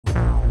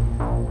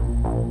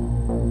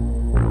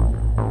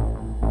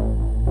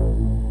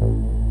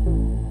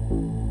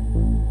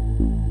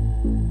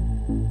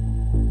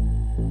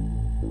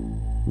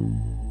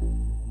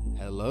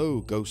Hello,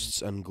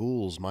 ghosts and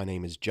ghouls. My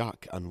name is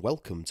Jack, and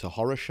welcome to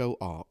Horrorshow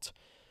Art.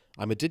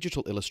 I'm a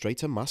digital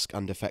illustrator, mask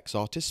and effects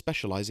artist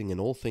specialising in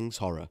all things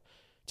horror.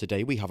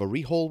 Today we have a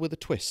rehaul with a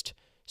twist,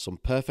 some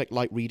perfect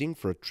light reading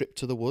for a trip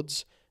to the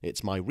woods.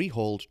 It's my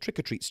rehauled Trick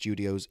or Treat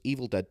Studios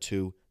Evil Dead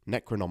 2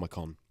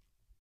 Necronomicon.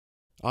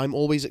 I'm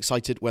always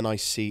excited when I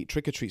see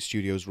Trick or Treat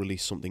Studios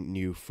release something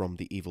new from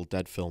the Evil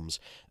Dead films.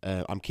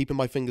 I'm keeping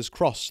my fingers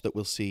crossed that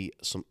we'll see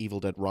some Evil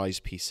Dead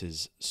Rise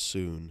pieces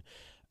soon.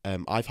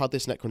 I've had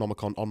this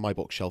Necronomicon on my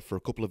bookshelf for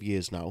a couple of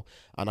years now,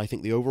 and I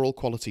think the overall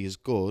quality is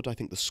good, I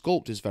think the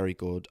sculpt is very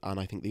good,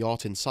 and I think the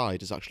art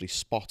inside is actually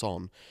spot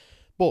on.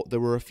 But there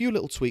were a few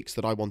little tweaks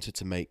that I wanted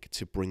to make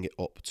to bring it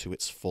up to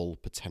its full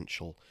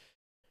potential.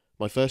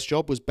 My first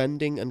job was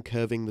bending and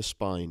curving the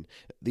spine.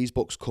 These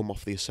books come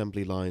off the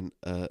assembly line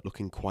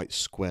looking quite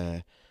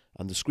square,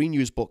 and the screen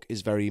use book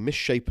is very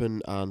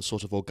misshapen and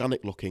sort of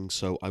organic looking,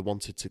 so I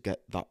wanted to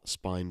get that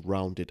spine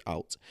rounded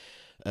out.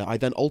 I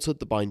then altered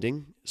the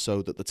binding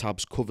so that the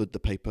tabs covered the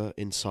paper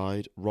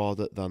inside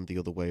rather than the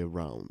other way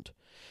around.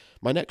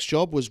 My next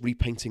job was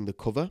repainting the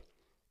cover.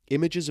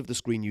 Images of the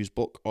screen use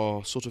book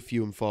are sort of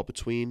few and far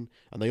between,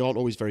 and they aren't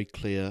always very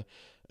clear,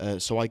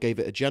 so I gave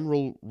it a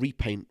general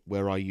repaint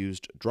where I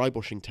used dry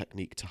brushing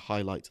technique to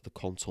highlight the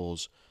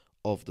contours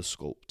of the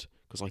sculpt,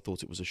 because I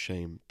thought it was a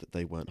shame that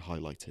they weren't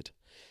highlighted.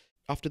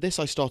 After this,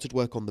 I started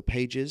work on the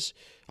pages.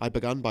 I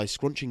began by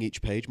scrunching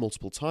each page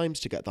multiple times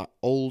to get that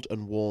old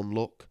and worn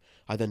look.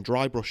 I then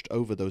dry brushed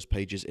over those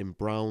pages in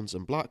browns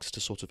and blacks to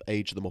sort of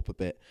age them up a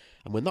bit,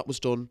 and when that was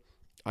done,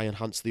 I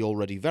enhanced the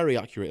already very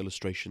accurate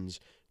illustrations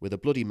with a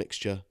bloody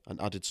mixture and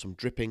added some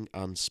dripping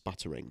and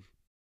spattering.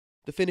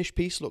 The finished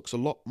piece looks a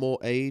lot more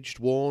aged,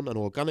 worn and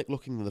organic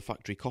looking than the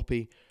factory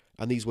copy,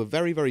 and these were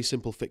very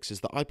simple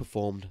fixes that I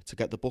performed to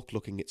get the book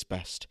looking its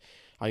best.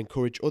 I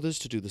encourage others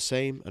to do the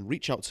same and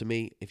reach out to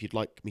me if you'd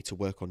like me to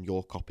work on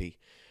your copy.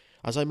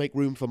 As I make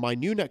room for my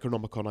new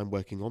Necronomicon I'm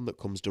working on that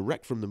comes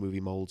direct from the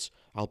movie moulds,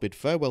 I'll bid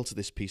farewell to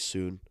this piece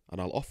soon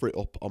and I'll offer it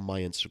up on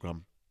my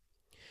Instagram.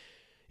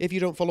 If you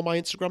don't follow my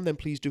Instagram, then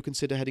please do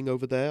consider heading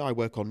over there. I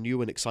work on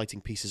new and exciting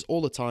pieces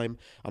all the time,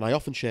 and I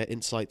often share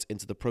insights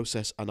into the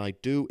process, and I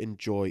do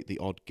enjoy the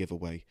odd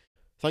giveaway.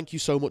 Thank you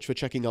so much for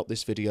checking out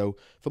this video.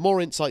 For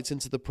more insights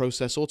into the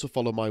process, or to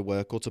follow my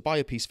work, or to buy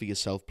a piece for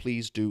yourself,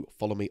 please do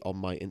follow me on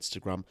my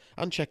Instagram,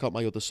 and check out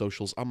my other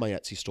socials and my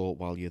Etsy store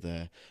while you're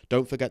there.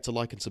 Don't forget to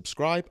like and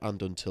subscribe,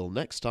 and until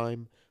next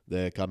time,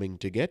 they're coming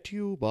to get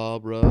you,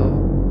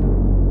 Barbara.